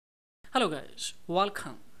Hello guys,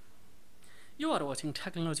 welcome. You are watching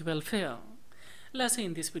Technology Welfare. Let's see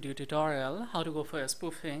in this video tutorial how to go for a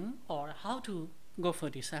spoofing or how to go for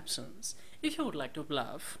deceptions. If you would like to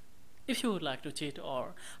bluff, if you would like to cheat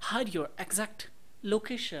or hide your exact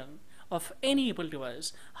location of any Apple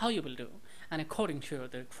device, how you will do, and according to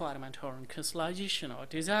the requirement or crystallization or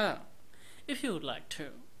desire. If you would like to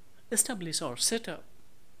establish or set up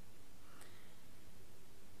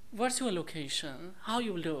virtual location, how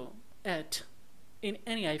you will do it in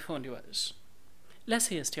any iPhone device. Let's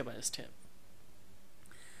see step by step.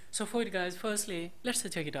 So for it guys, firstly let's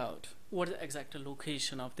check it out, what is the exact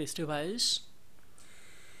location of this device.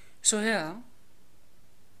 So here,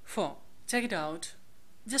 for check it out,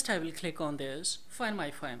 just I will click on this find my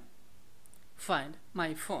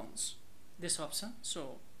phones, this option.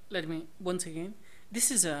 So let me once again, this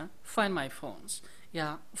is a find my phones,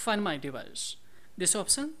 find my device, this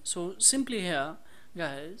option. So simply here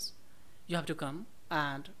guys, you have to come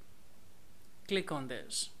and click on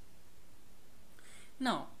this.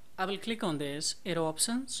 Now I will click on this arrow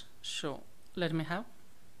options. So let me have.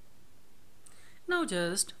 Now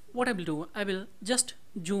just what I will do, I will just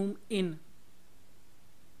zoom in.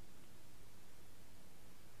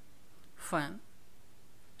 Fine.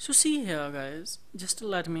 So see here guys, just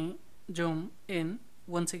let me zoom in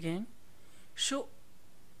once again. So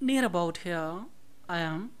near about here I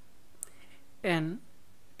am in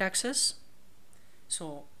Texas.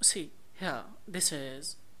 So see here, this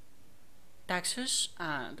is Texas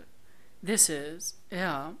and this is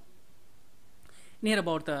here near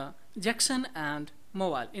about the Jackson and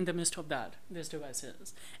Mobile. In the midst of that, this device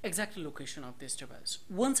is exact location of this device.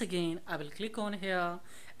 Once again I will click on here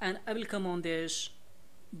and I will come on this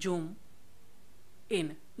zoom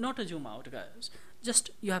in, not a zoom out guys,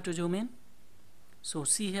 just you have to zoom in. So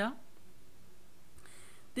see here,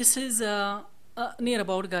 this is near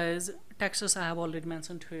about guys Texas. I have already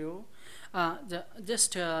mentioned to you.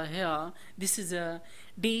 Just here, this is a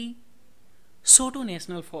De Soto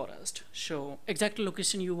National Forest. So exact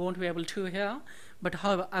location you won't be able to here, but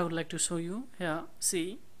however I would like to show you here.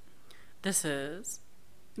 See, this is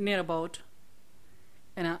near about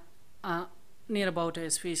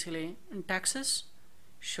especially in Texas.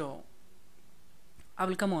 So I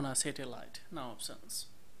will come on a satellite now options.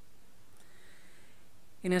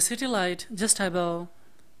 In a satellite, just I will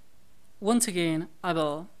once again I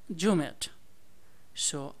will zoom it.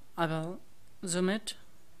 So I will zoom it.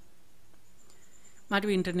 Might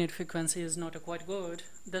be internet frequency is not quite good,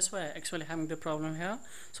 that's why actually having the problem here.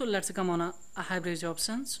 So let's come on a hybrid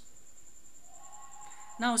options.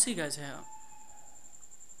 Now see guys here,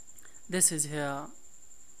 this is here.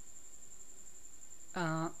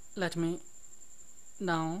 Let me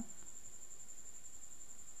now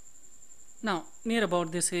near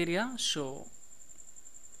about this area so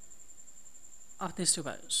of this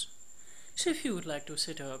device. So if you would like to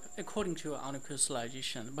set up according to your own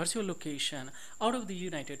crystallization virtual location out of the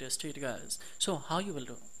United States guys, so how you will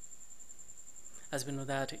do, as we know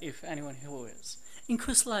that if anyone who is in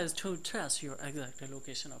crystallized to trace your exact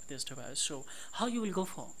location of this device, so how you will go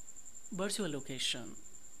for virtual location.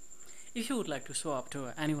 If you would like to show up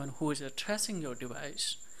to anyone who is tracing your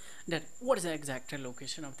device, that what is the exact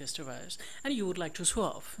location of this device, and you would like to show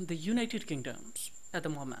off the United Kingdoms at the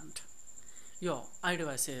moment, your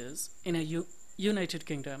iDevice is in a United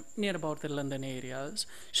Kingdom near about the London areas.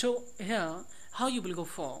 So here how you will go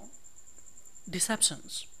for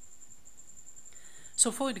deceptions.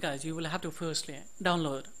 So for it guys, you will have to firstly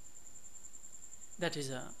download, that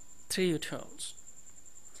is a 3 tools.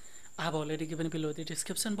 I have already given below the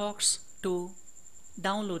description box to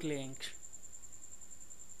download link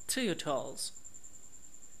 3 tools,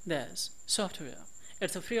 this software.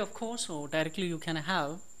 It's a free of course, so directly you can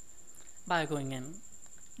have by going in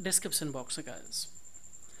description box guys.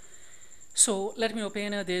 So let me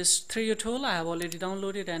open this 3 tool. I have already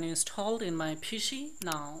downloaded and installed in my PC.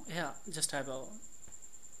 Now here just I will.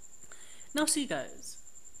 Now see guys,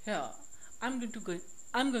 here I'm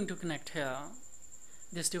going to connect here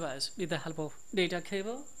this device with the help of data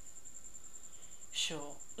cable.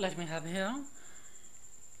 So let me have here.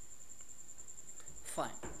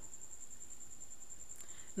 Fine.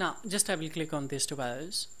 Now just I will click on this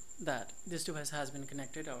device, that this device has been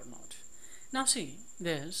connected or not. Now see,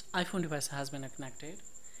 this iPhone device has been connected,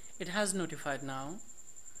 it has notified now.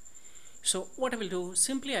 So what I will do,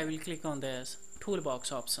 simply I will click on this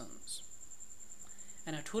toolbox options,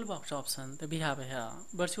 and a toolbox option that we have here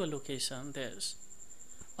virtual location, this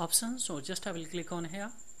option. So just I will click on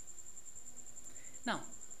here. Now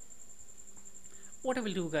what I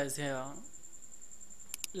will do guys here,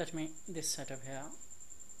 let me this setup here.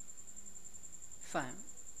 Fine.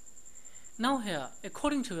 Now here,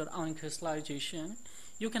 according to your own crystallization,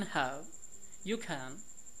 you can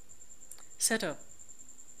set up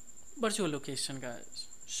virtual location, guys.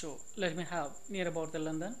 So let me have near about the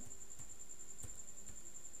London.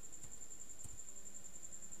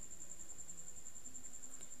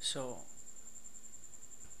 So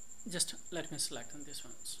just let me select on this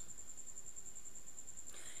ones.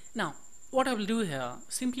 Now what I will do here,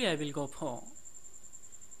 simply I will go for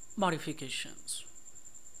modifications.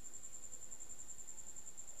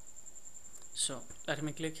 So let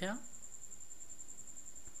me click here.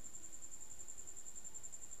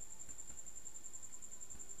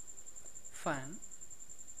 Fine.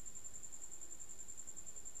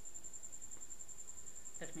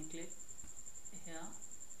 Let me click here.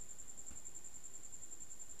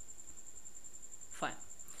 Fine.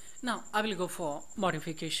 Now I will go for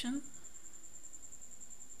modification.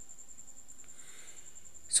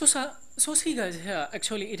 So see guys, here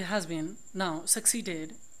actually it has been now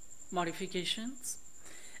succeeded modifications.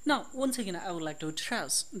 Now once again I would like to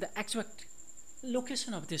trace the exact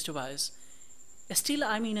location of this device. Still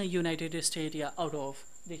I'm in a United States, yeah, out of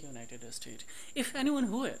the United States. If anyone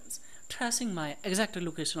who is tracing my exact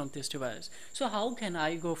location of this device, so how can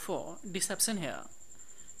I go for deception here?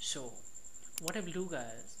 So what I will do,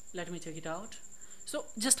 guys, let me check it out. So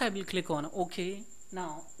just I will click on OK.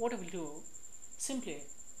 Now what I will do, simply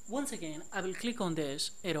once again I will click on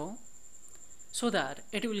this arrow so that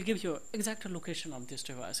it will give you exact location of this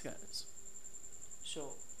device, guys.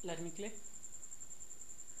 So let me click.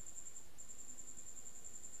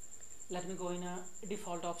 Let me go in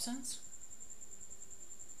default options.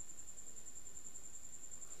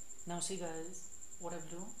 Now see guys, what I will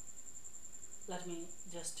do, let me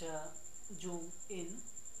just zoom in,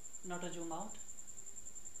 not a zoom out.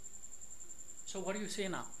 So what do you say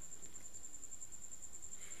now?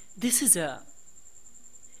 This is a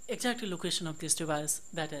exact location of this device,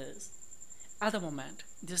 that is at the moment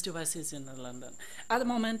this device is in London. At the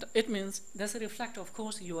moment it means there's a reflect, of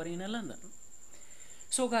course you are in London.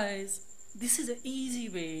 So guys, this is an easy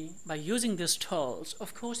way. By using these tools,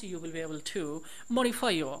 of course you will be able to modify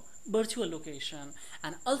your virtual location,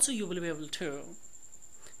 and also you will be able to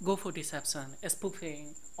go for deception,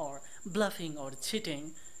 spoofing or bluffing or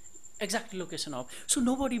cheating exact location of, so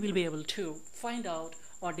nobody will be able to find out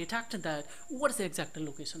or detect that what is the exact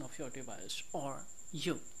location of your device or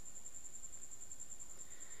you.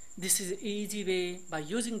 This is an easy way. By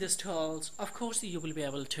using these tools, of course you will be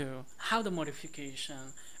able to have the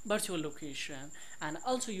modification, virtual location, and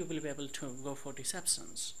also you will be able to go for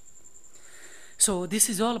deceptions. So this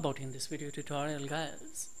is all about in this video tutorial,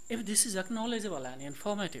 guys. If this is acknowledgeable and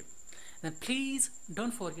informative, then please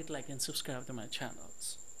don't forget to like and subscribe to my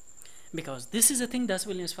channels, because this is a thing that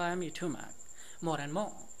will inspire me to make more and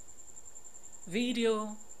more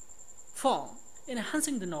video for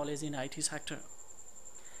enhancing the knowledge in IT sector.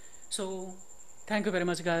 So thank you very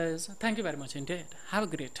much, guys. Thank you very much indeed. Have a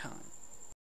great time.